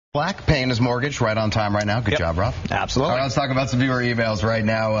Black paying his mortgage right on time right now. Good job, Rob. Absolutely. All right, let's talk about some viewer emails right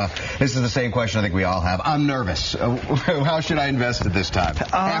now. This is the same question I think we all have. I'm nervous. How should I invest at this time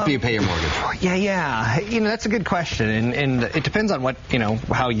after you pay your mortgage? Yeah. That's a good question, and it depends on what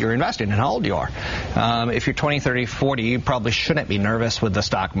how you're investing and how old you are. If you're 20, 30, 40, you probably shouldn't be nervous with the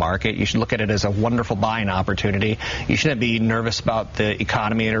stock market. You should look at it as a wonderful buying opportunity. You shouldn't be nervous about the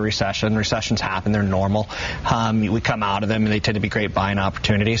economy in a recession. Recessions happen; they're normal. We come out of them, and they tend to be great buying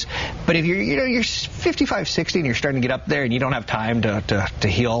opportunities. But if you're 55, 60, and you're starting to get up there, and you don't have time to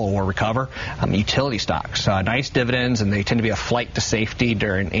heal or recover, utility stocks, nice dividends, and they tend to be a flight to safety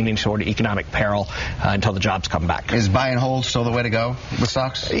during any sort of economic peril until the jobs come back. Is buy and hold still the way to go with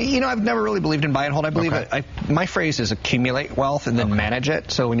stocks? I've never really believed in buy and hold. I believe my phrase is accumulate wealth and then manage it.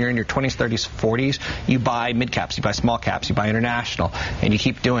 So when you're in your 20s, 30s, 40s, you buy mid caps, you buy small caps, you buy international, and you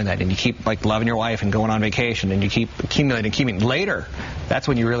keep doing that, and you keep loving your wife and going on vacation, and you keep accumulating. Later, that's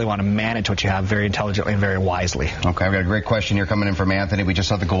when you really want to manage what you have very intelligently and very wisely. Okay, I've got a great question here coming in from Anthony. We just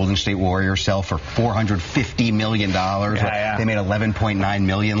saw the Golden State Warriors sell for $450 million. Yeah. They made $11.9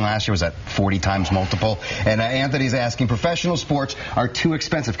 million last year. Was that 40 times multiple? And Anthony's asking, professional sports are too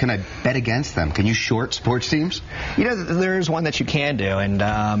expensive. Can I bet against them? Can you short sports teams? There's one that you can do, and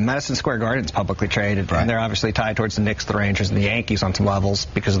Madison Square Garden's publicly traded, and they're obviously tied towards the Knicks, the Rangers, and the Yankees on some levels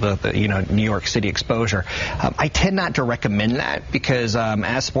because of the New York City exposure. I tend not to recommend that because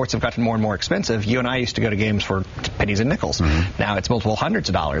as sports have gotten more and more expensive, you and I used to go to games for pennies and nickels. Now it's multiple hundreds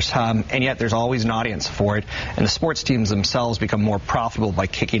of dollars, and yet there's always an audience for it, and the sports teams themselves become more profitable by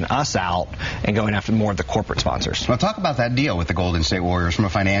kicking us out and going after more of the corporate sponsors. Well, talk about that deal with the Golden State Warriors from a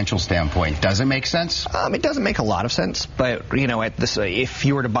financial standpoint. Does it make sense? It doesn't make a lot of sense, but if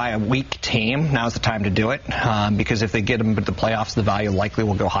you were to buy a weak team, now's the time to do it, because if they get them to the playoffs, the value likely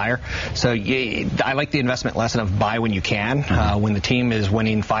will go higher. So I like the investment lesson of buy when you can. When the team is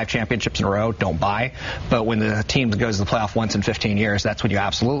winning 5 championships in a row, don't buy. But when the team goes to the playoff once in 15 years, that's when you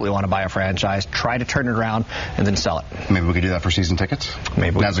absolutely want to buy a franchise. Try to turn it around and then sell it. Maybe we could do that for season tickets?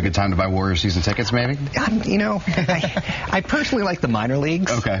 Maybe. Now's a good time to buy Warriors season tickets, maybe? I personally like the minor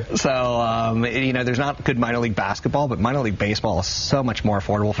leagues. Okay. So, there's not good minor league basketball, but minor league baseball is so much more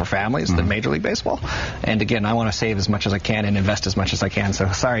affordable for families than Major League Baseball. And again, I want to save as much as I can and invest as much as I can.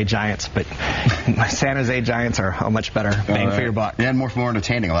 So sorry, Giants, but my San Jose Giants are a much better bang for your buck. Yeah, and more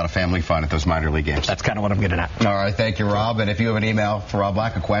entertaining, a lot of family fun at those minor league games. That's kind of what I'm getting at. All right, thank you, Rob. And if you have an email for Rob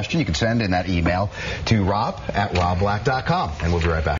Black, a question, you can send in that email to rob@robblack.com, and we'll be right back.